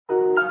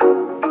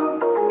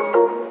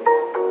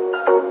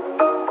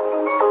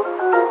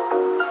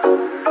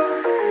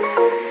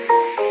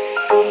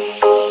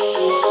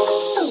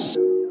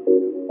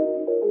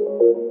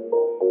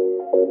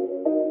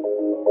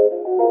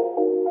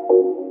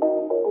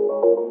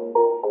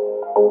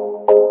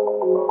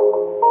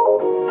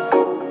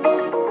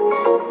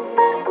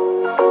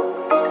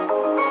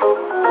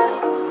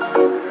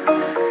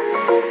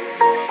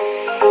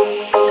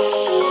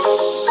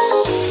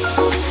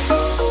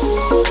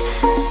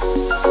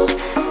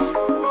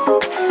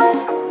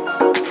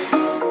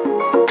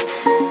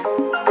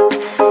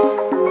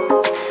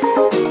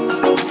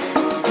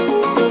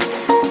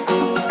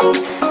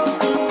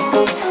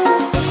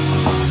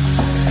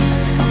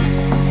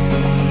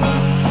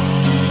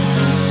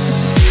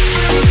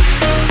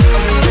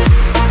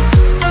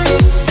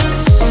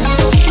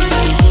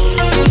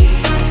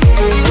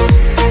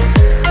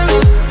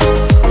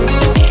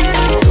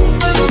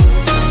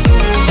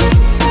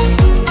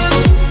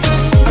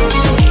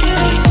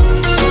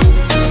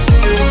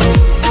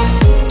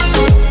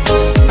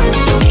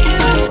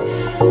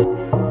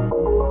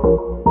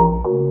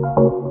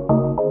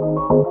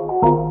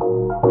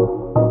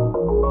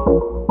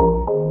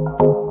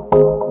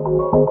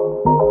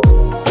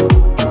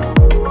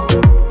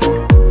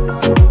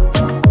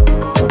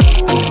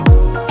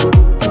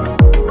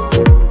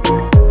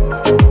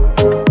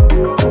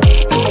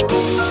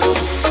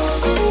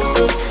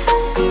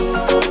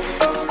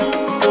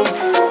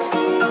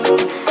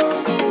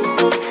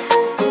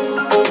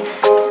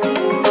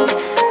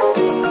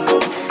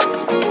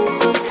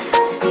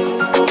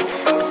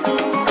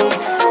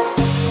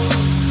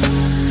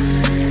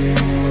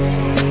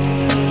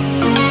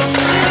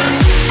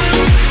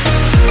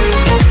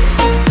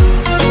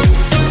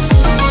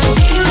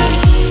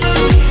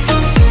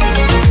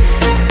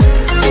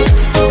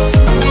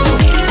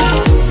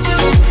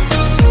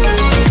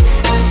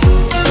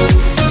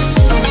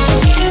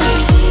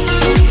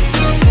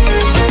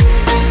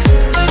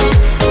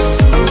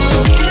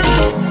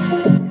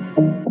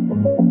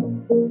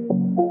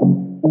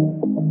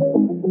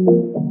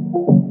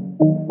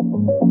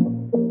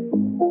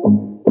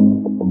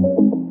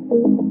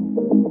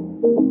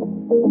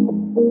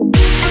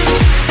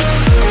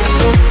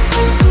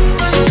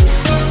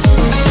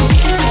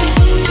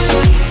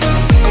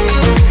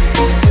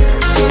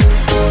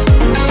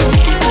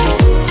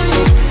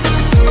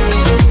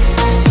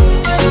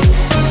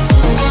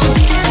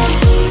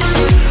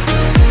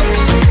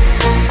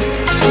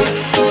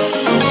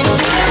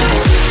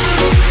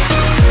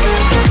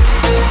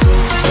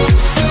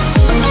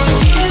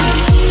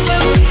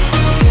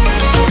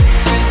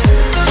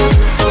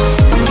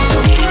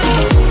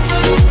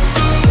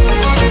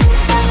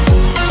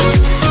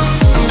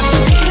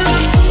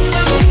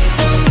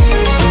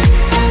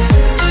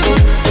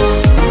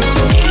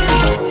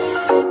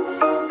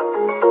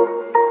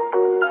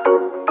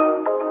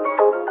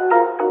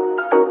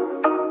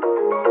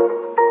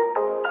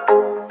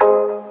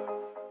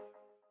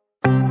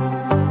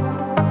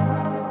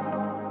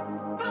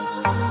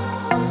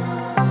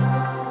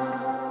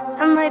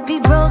I might be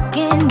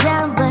broken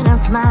down, but I'm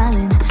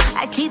smiling.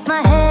 I keep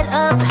my head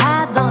up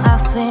high, though I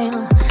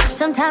fail.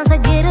 Sometimes I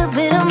get a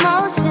bit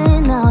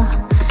emotional,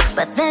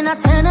 but then I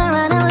turn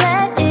around and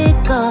let it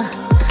go.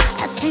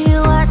 I see you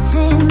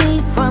watching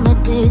me from a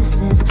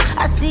distance.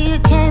 I see you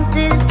can't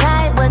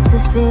decide what to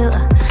feel,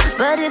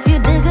 but if you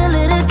dig a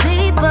little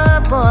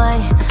deeper, boy,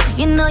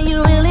 you know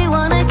you really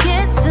wanna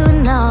get to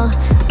know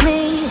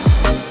me.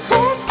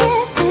 Let's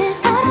get this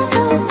out of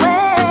the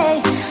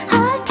way.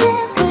 I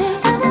can't wait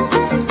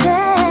another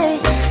day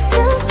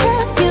to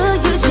tell you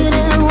you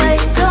shouldn't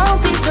wait. Don't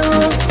be so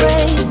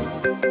afraid.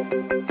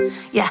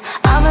 Yeah,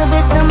 I'm a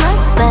bit too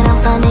much, but I'm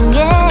fun and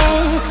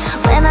games.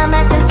 When I'm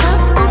acting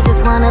tough, I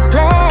just wanna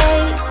play.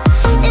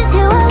 If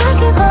you were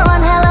looking for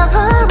one hell of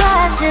a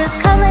ride, just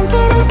come and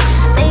get it.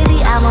 Baby,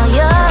 I'm all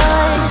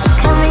yours.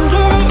 Come and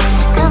get it,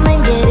 come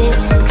and get it,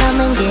 come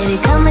and get it,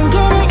 come and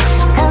get it,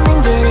 come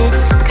and get it,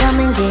 come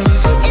and get it.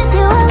 If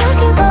you were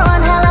looking for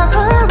one hell of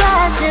a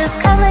ride, just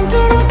come and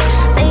get it.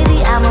 Baby,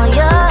 I'm all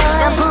yours.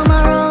 Jump on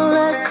my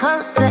roller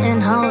coaster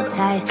and hold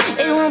tight.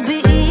 It won't be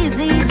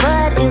easy,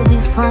 but it'll be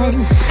fun.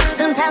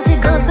 Sometimes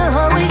it goes the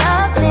whole way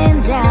up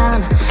and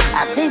down.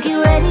 I think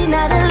you're ready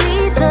now to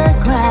leave the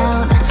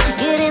ground.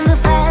 Get in the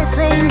fast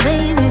lane,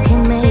 babe, you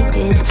can make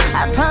it.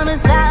 I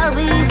promise I'll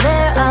be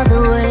there all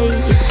the way.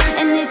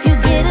 And if you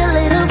get a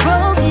little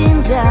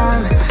broken down,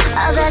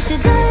 all that you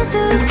gotta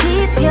do is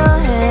keep your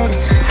head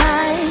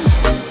high.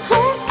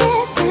 Let's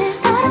get this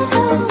out of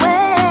the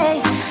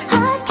way.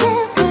 I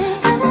can't wait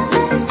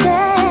another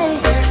day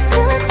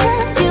to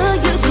tell you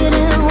you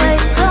shouldn't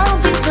wait. Don't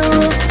be so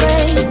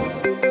afraid.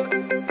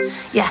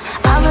 Yeah,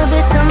 I'm a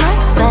bit too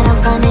much, but I'm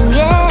fun and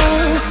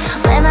games.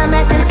 When I'm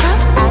acting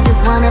tough, I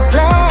just wanna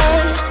play.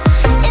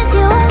 If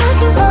you are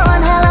looking for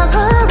one hell of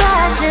a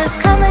ride, just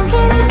come and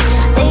get it.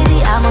 Baby,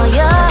 I'm all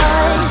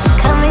yours.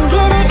 Come and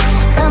get it,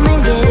 come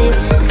and get it,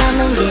 come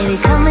and get it,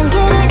 come and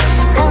get it,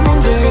 come and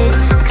get it,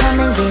 come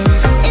and get it.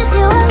 If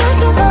you are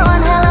looking for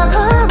one hell of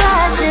a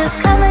ride, just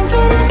come and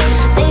get it.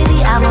 Baby,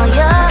 I'm all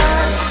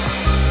yours.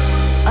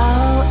 Oh,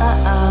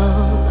 oh, oh,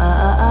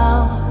 oh,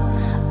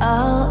 oh,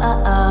 oh, oh,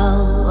 oh, oh,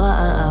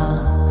 oh.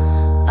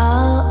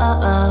 Oh, oh,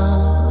 oh,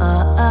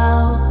 oh,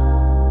 oh.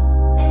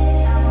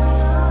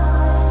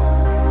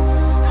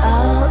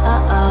 Oh,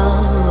 oh, oh,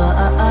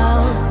 oh,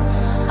 oh.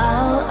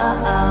 Oh,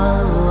 oh, oh,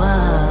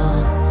 oh.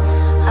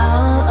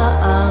 Oh, oh,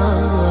 oh,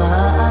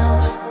 oh.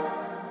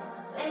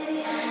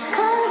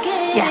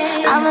 Yeah,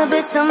 I'm a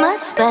bit too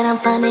much, but I'm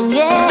fun and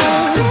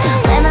games.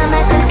 When I'm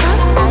acting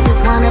tough, I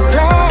just wanna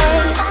play.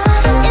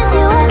 If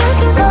you are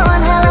looking for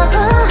one hell of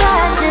a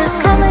ride, just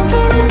come and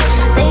get it.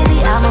 Baby,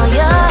 I'm all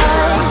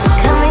yours.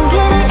 Come and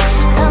get it,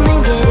 come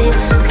and get it,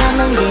 come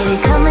and get it,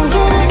 come and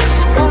get it,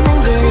 come and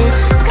get it,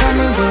 come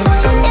and get it.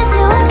 If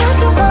you are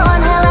looking for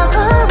one hell of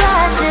a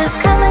ride, just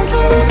come and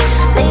get it.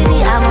 Baby,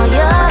 I'm all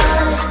yours.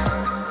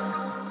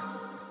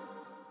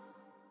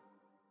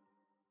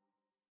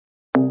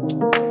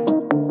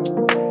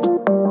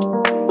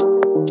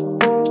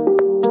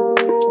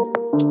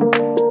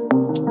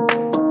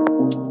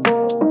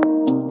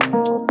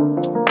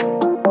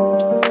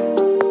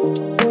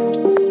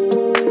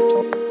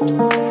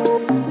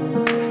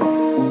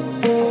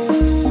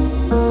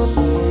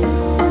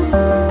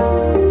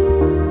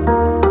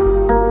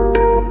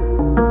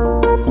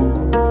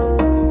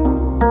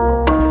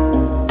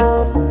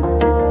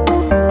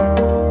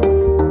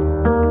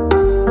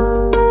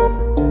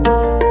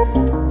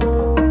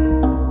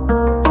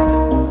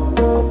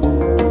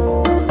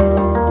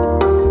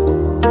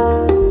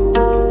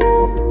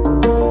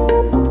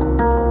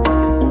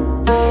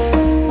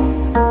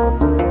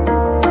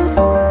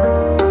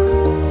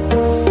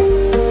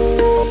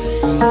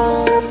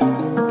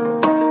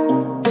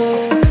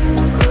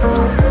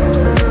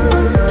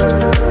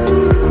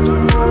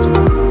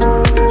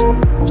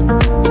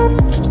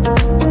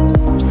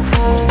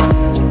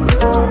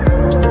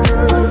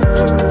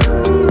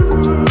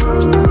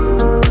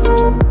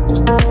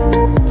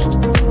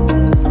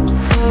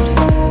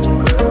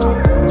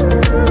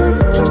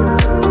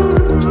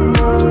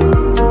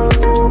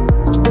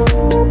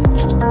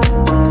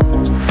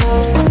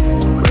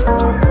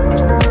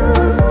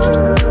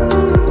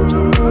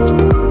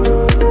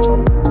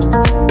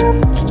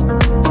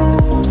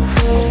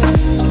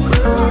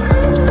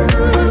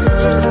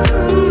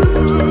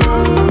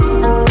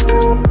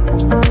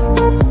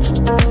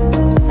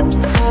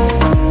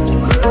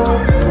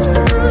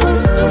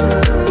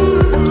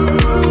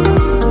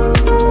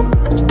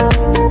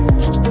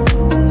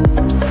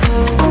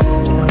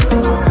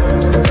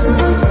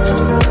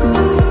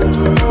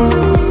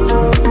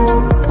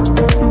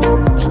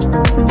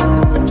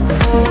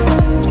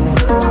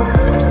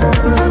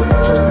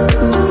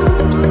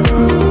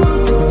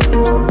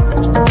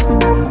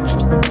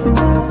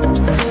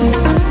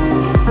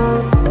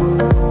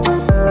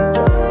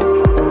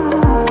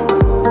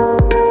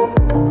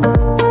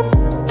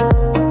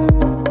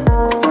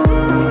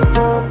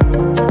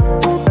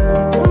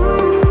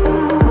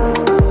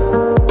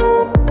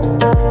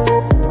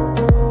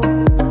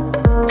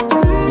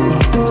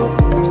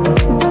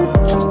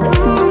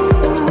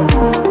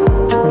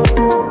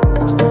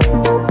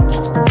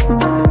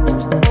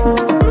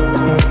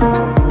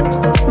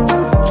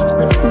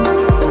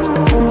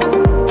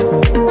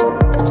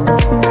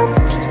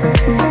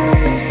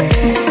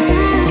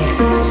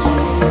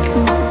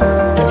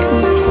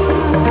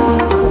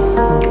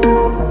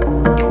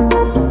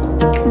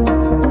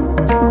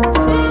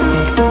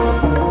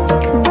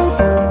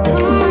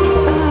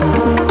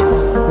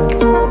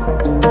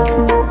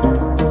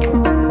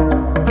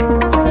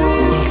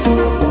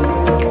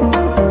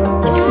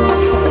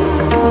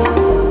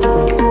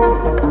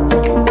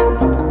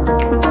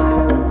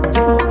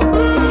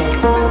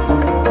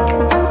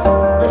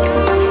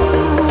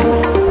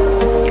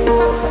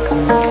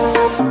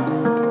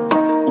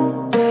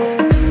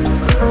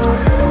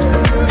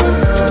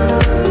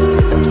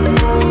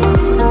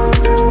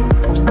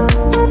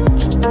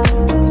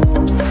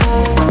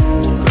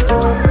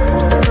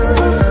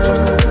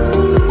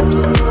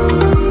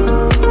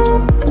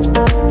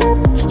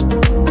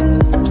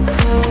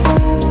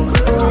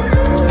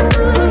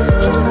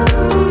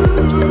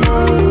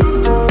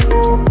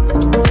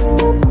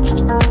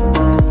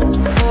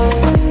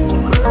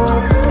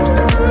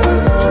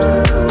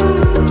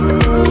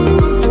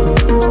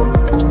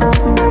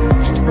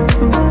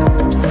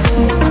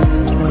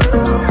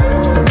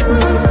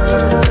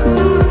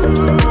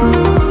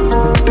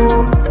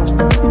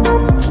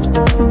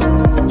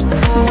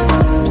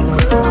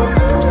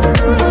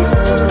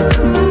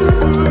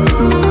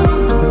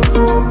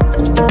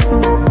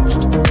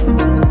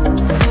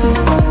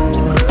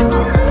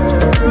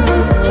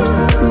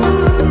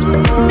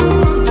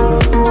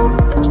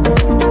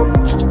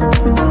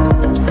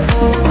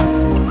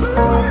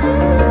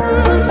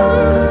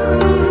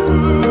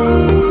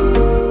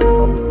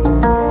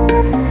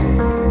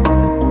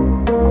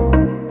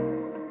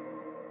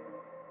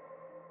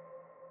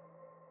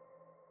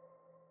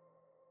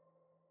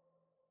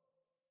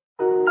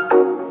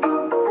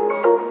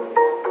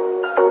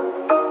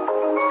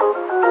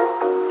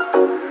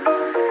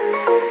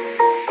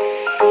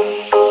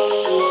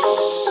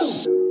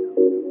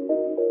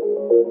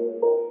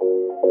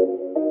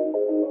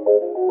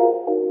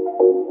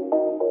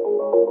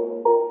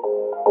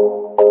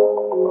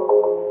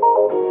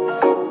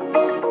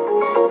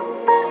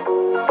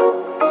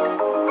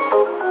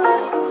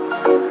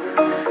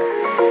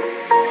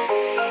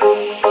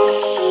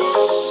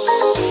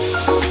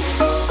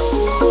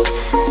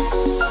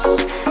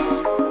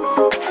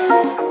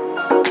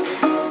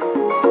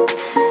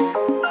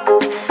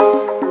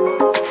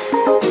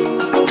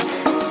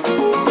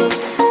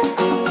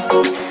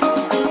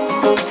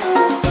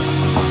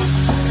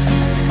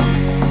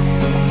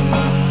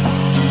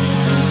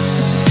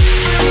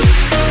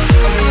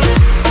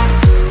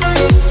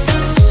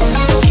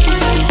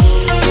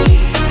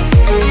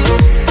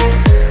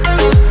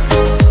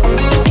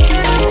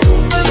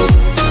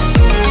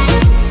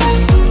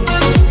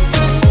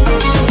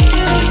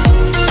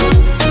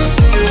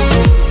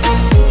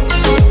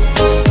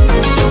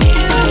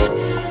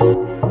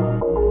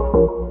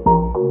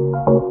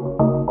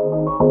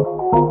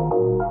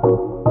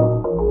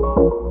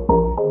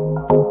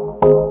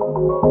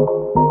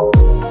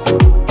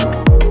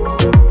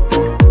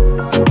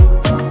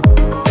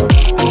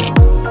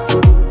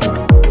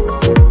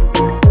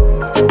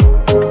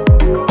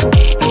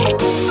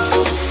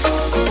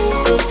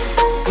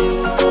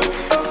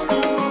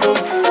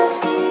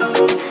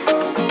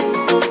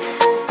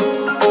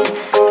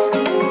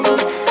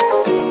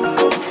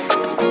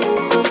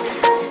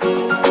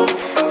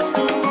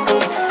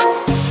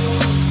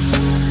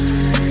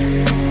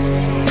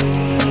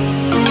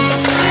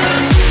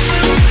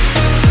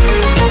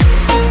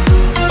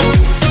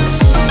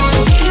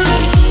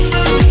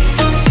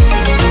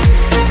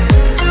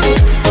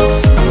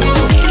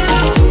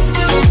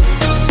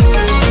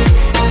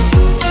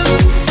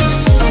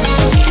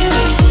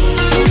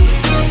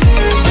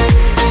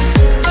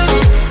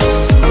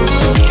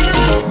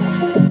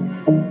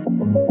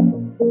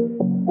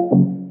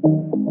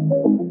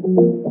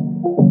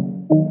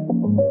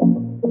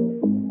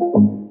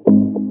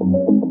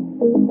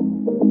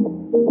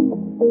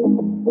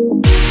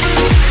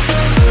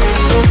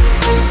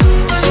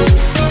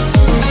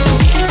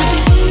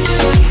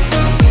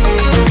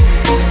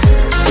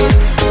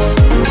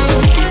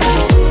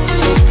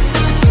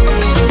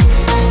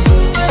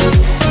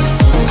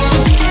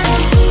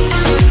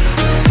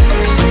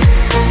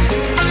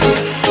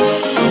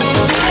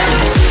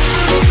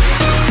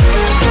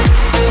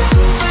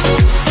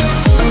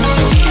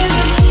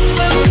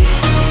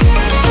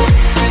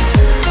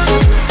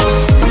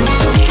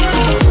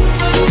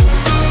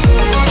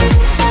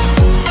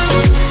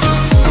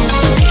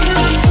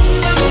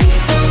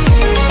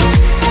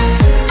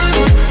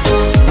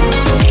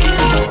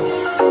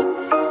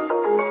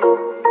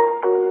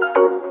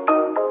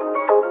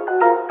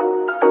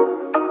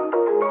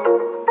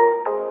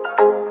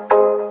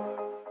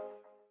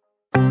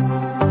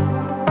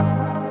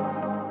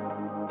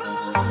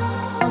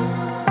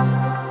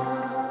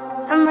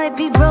 might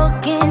be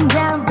broken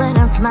down, but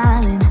I'm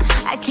smiling.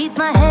 I keep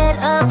my head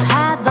up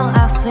high, though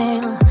I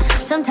fail.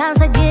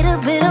 Sometimes I get a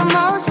bit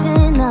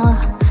emotional,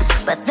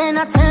 but then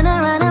I turn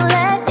around and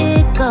let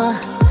it go.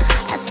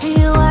 I see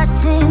you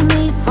watching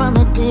me from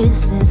a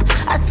distance.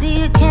 I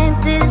see you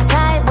can't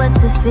decide what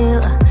to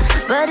feel,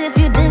 but if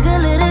you dig a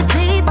little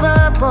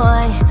deeper,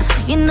 boy,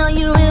 you know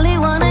you really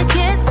wanna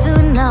get to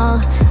know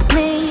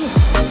me.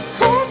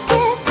 Let's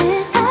get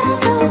this out of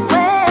the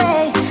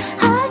way.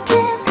 I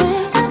can't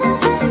wait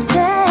another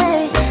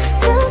day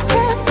to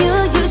tell you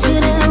you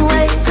shouldn't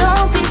wait.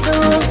 Don't be so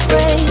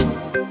afraid.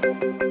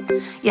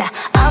 Yeah,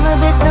 I'm a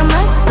bit too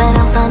much, but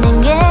I'm fun and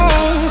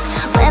games.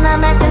 When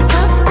I'm acting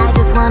tough, I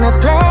just wanna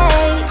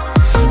play.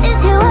 If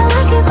you are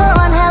looking for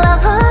one hell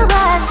of a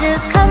ride,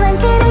 just come and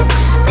get it.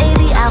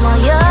 Baby, I'm all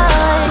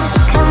yours.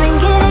 Come and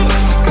get it,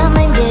 come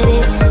and get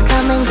it,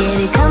 come and get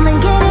it, come and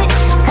get it,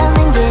 come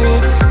and get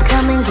it,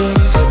 come and get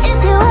it. If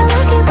you are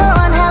looking for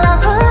one hell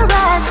of a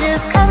ride,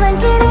 just come and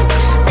get it.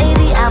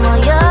 Baby, I'm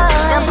all yours.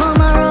 Jump on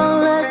my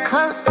roller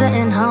coaster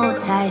and hold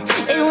tight.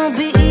 It won't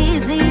be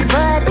easy,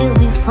 but it'll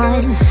be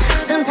fun.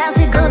 Sometimes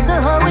it goes the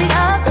whole way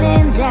up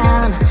and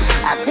down.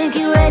 I think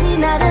you're ready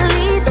now to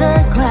leave the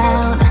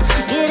ground.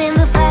 Get in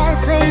the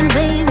fast lane,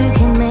 baby, you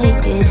can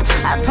make it.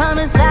 I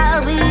promise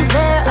I'll be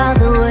there all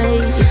the way.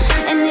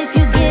 And if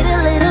you get a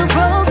little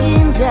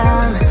broken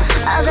down,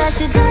 all that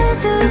you gotta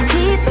do is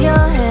keep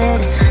your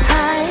head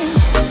high.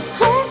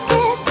 Let's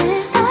get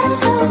this out of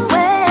the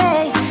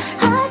way.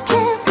 I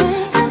can't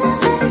wait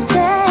another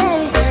day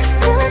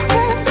to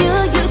tell you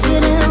you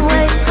shouldn't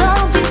wait.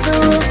 Don't be so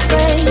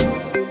afraid.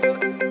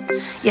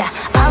 Yeah,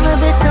 I'm a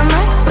bit too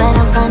much, but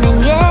I'm fun and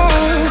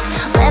games.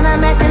 When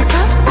I'm acting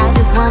tough, I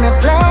just wanna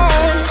play.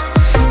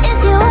 If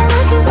you are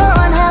looking for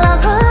one hell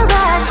of a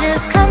ride,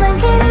 just come and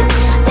get it.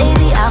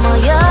 Baby, I'm all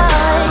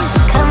yours.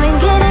 Come and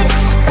get it,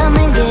 come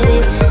and get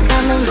it,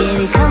 come and get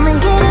it, come and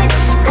get it,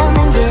 come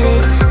and get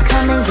it,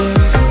 come and get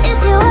it. If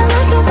you are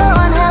looking for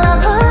one hell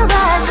of a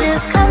ride,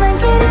 just come and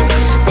get it.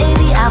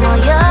 Baby, I'm all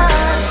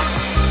yours.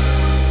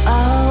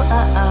 Oh,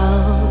 oh, oh,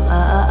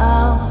 oh,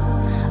 oh,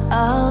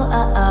 oh, oh,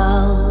 oh, oh,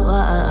 oh,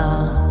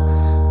 oh,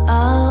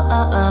 oh,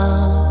 oh,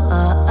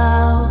 oh,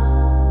 oh.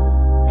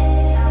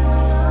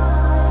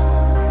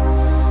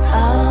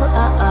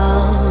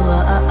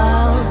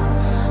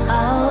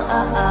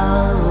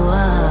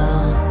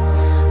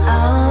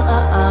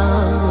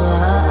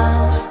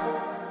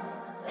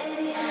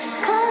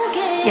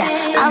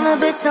 I'm a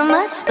bit too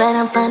much, but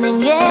I'm fun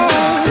and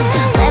games.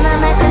 When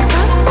I'm at the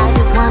top, I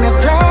just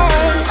wanna play.